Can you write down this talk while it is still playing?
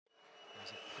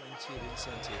plenty of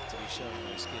incentive to be showing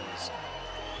those skills.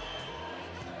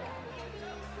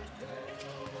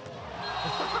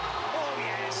 Oh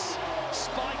yes!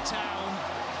 Spike Town,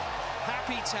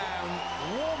 Happy Town,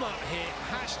 warm-up hit,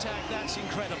 hashtag that's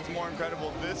incredible. What's more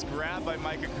incredible, this grab by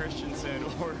Micah Christensen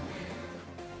or...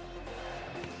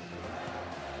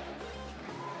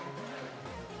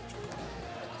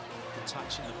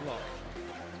 Touching the block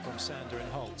from Sander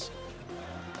and Holt.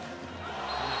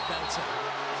 And a belter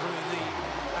through the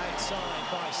outside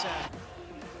by Sander.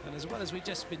 And as well as we've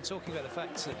just been talking about the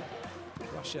fact that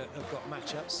Russia have got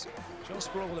matchups, Joel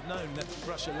Sproul will have known that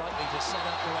Russia likely to set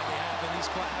up the way they have, and he's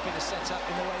quite happy to set up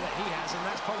in the way that he has, and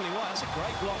that's probably why. That's a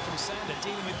great block from Sander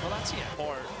dealing with Palatia.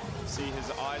 Or see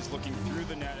his eyes looking through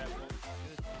the net.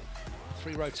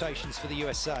 3 rotations for the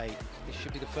USA. This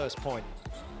should be the first point.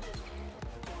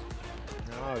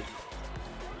 No.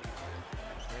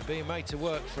 They're being made to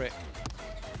work for it.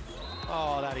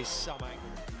 Oh, that is something.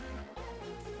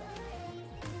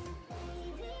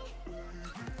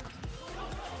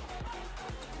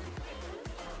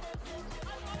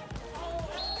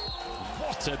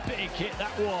 What a big hit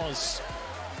that was.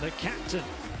 The captain.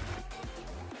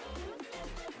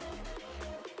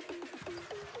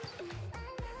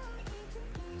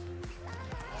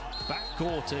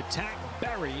 Backcourt attack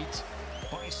buried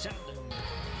by Sander.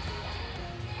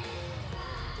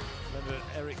 Remember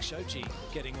Eric Jaeschke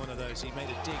getting one of those. He made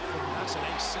a dig from, that's an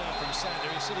ace serve from Sander.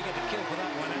 He should have get the kill for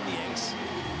that one and the ace.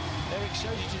 Eric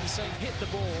Jaeschke did the same, hit the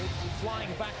ball,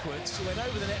 flying backwards, went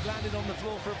over the net, landed on the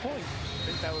floor for a point. I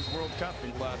think that was World Cup.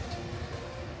 He left.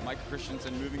 Micah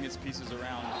Christensen moving his pieces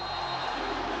around.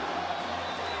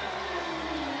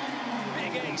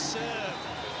 Big ace serve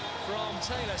from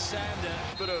Taylor Sander.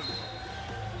 Bit of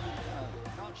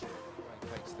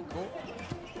Takes the court.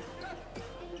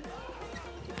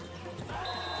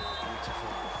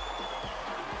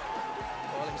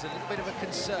 Well, it was a little bit of a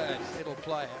concern, little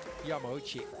player,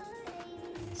 Yamochi.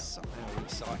 Somehow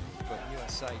excited, but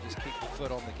USA just keep the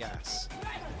foot on the gas.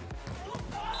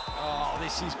 Oh,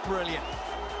 this is brilliant.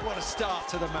 What a start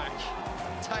to the match.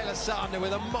 Taylor Sander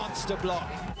with a monster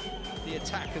block. The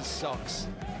attacker's socks.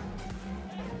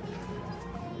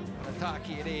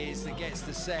 Ataki it is that gets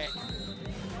the set.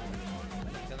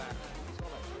 Look at that.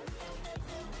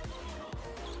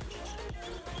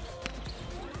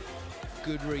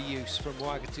 Good reuse from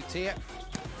Wagatutia.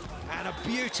 And a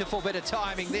beautiful bit of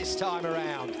timing this time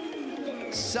around.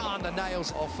 Sander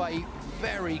nails off a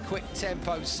very quick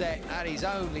tempo set. That is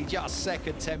only just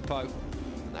second tempo.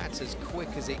 That's as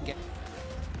quick as it gets.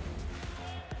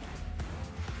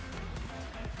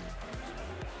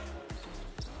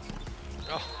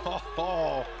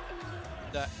 Oh,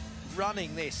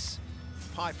 running this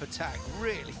pipe attack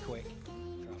really quick.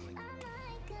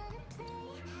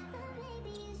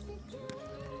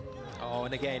 Oh,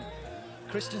 and again,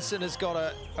 Christensen has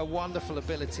got a wonderful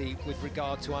ability with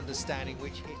regard to understanding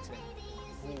which hitter.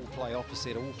 All play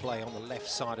opposite, all play on the left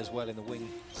side as well in the wing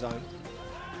zone.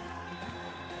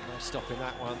 No stopping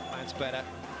that one, that's better.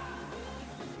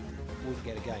 Wouldn't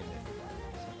get a game then.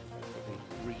 So,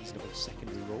 reasonable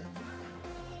secondary rule.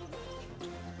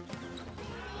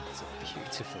 That's a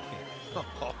beautiful hit.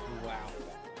 Oh, wow.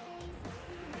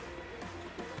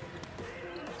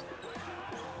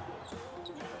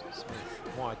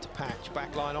 Smith wide to patch,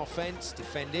 backline offense,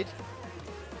 defended.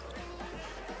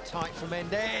 Tight for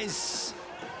Mendez.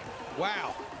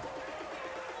 Wow.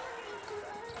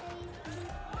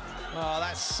 Oh,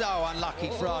 that's so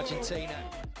unlucky for Argentina.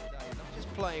 Not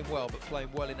just playing well, but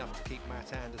playing well enough to keep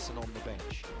Matt Anderson on the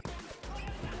bench.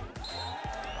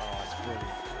 Oh, that's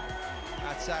brilliant.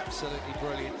 That's absolutely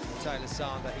brilliant from Taylor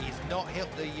Sander. He's not hit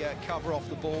the cover off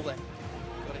the ball there.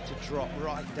 Got it to drop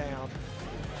right down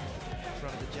in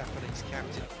front of the Japanese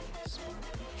captain.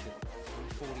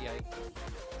 348.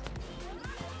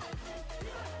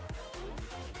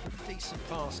 Decent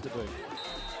pass to boot.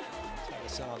 Taylor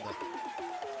Sander.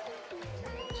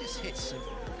 Just hits some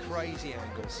crazy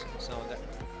angles. Sander.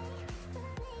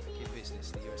 Give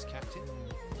business, the US captain.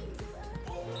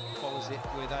 Follows it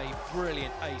with a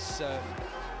brilliant ace serve.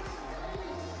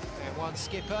 And one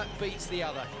skipper beats the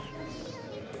other.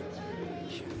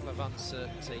 Shuffle of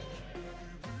uncertainty.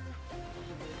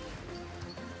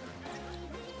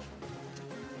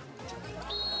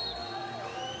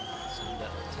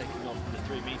 Taking off the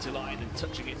 3-meter line and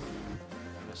touching it.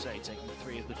 USA taking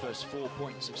 3 of the first 4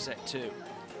 points of set 2.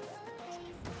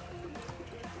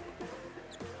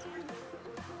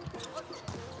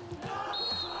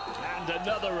 And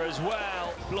another as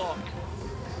well. Block.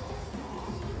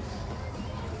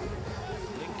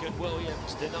 Lincoln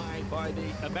Williams denied by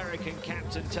the American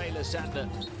captain Taylor Sander.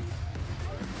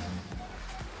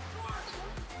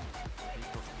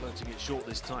 Cutting it short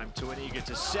this time. Tuaniga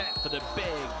to set for the big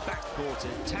backcourt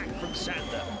attack from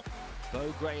Sander.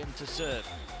 Bo Graham to serve.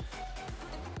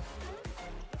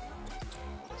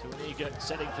 Tuaniga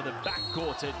setting for the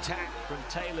backcourt attack from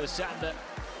Taylor Sander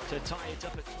to tie it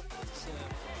up at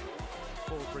serve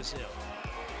for Brazil.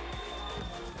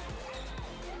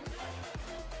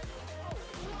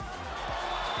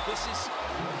 This is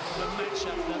the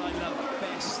matchup that I love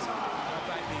best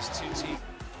about these two teams.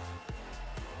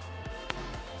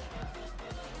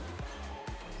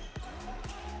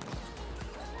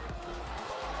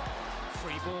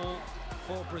 Free ball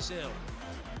for Brazil.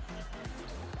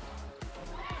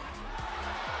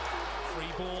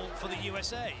 Free ball for the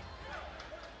USA.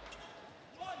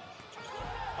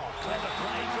 Oh, clever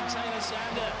play from Taylor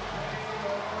Sander.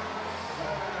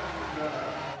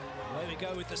 There we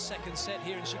go with the second set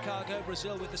here in Chicago.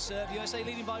 Brazil with the serve. USA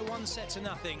leading by 1-0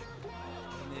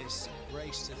 in this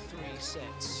race to 3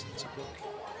 sets to book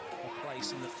a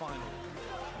place in the final of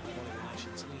the Volleyball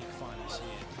Nations League finals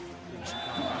here in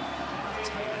Chicago.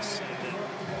 Taylor Sander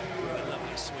with a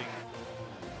lovely swing.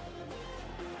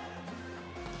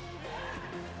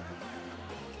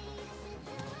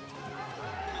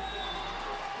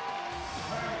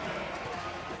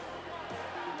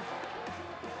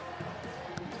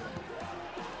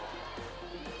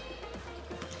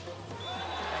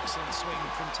 Excellent swing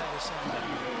from Taylor Sander.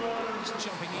 Just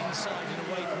jumping inside and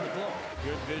away from the block.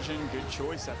 Good vision, good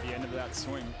choice at the end of that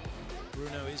swing.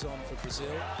 Bruno is on for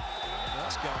Brazil.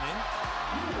 That's gone in.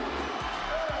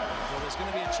 Well, there's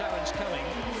going to be a challenge coming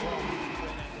from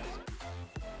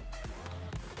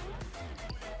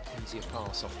Easier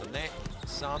pass off the net.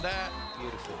 Sander,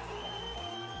 beautiful.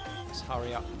 Let's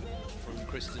hurry up from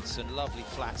Christensen. Lovely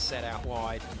flat set out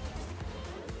wide.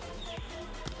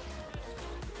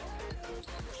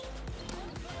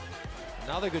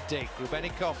 Another good dig.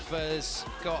 Rubenikov has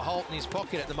got Holt in his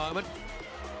pocket at the moment.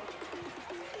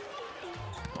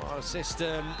 Our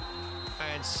system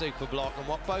and super block. And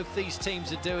what both these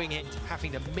teams are doing, it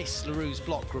having to miss Leroux's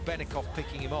block. Rubenikov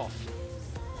picking him off.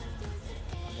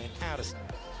 And then out of...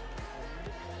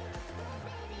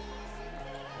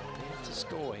 to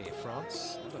score here,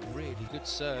 France. Another really good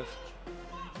serve.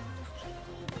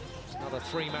 Another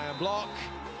three-man block.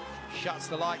 Shuts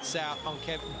the lights out on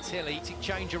Kevin Tilley. To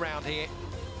change around here.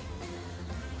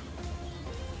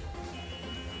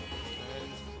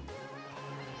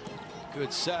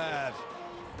 Good serve.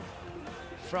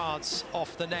 France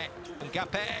off the net. And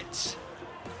Capet.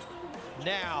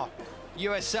 Now,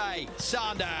 USA,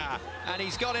 Sander. And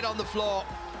he's got it on the floor.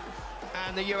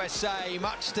 And the USA,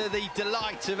 much to the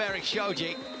delight of Eric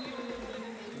Jaeschke,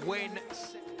 win.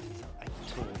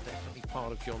 Tour, definitely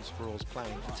part of John Sproul's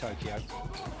planning for Tokyo.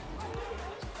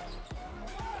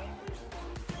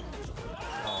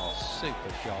 Oh,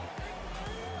 super shot.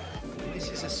 This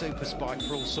is a super spike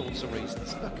for all sorts of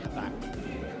reasons. Look at that.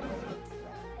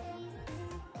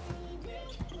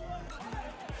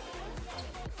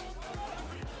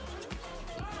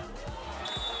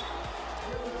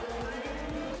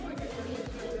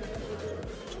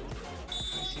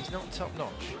 This is not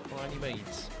top-notch by any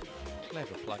means.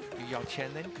 Clever play. Yao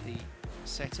Chen then, the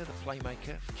setter, the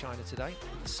playmaker for China today.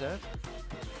 The serve.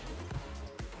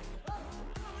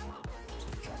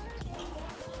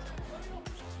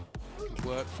 Good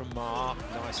work from Ma.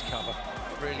 Nice cover.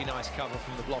 Really nice cover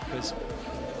from the blockers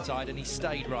side, and he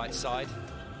stayed right side.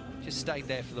 Just stayed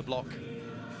there for the block.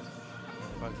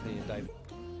 Both here, David.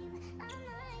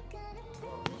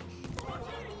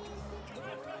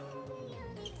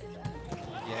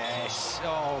 Yes.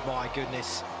 Oh my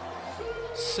goodness.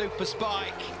 Super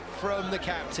spike from the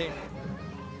captain.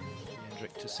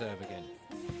 Hendrick to serve again.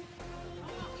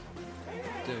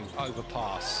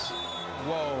 Overpass.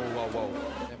 Whoa, whoa, whoa.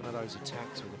 7 of those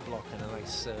attacks with a block and a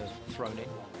nice serve thrown in.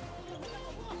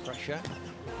 Pressure.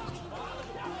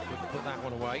 Couldn't put that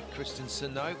one away.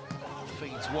 Christensen, though,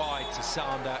 feeds wide to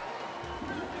Sander.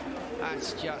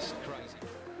 That's just crazy.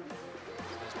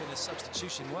 There's been a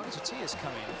substitution. Juan Tortillas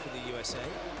coming for the USA.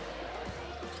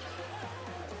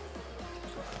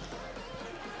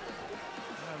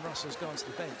 And Russell's gone to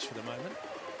the bench for the moment.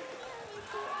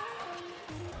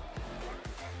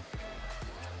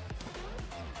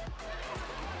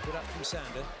 Good up from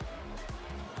Sander.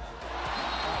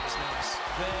 That was nice.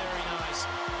 Very nice.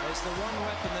 It's the one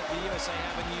weapon that the USA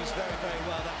haven't used very, very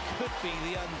well. That could be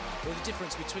the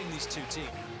difference between these two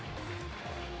teams.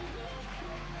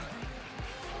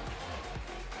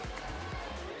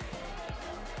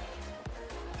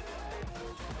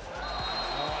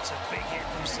 Oh, it's a big hit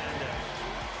from Sander.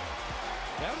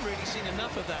 We haven't really seen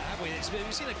enough of that, have we?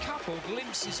 We've seen a couple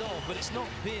glimpses of, but it's not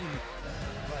been.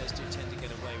 Players do tend to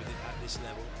get away with it at this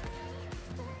level.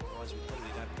 otherwise we'd probably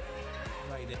have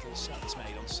very little sense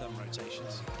made on some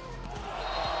rotations.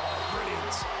 Oh,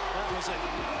 brilliant. That was a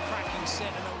cracking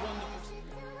set.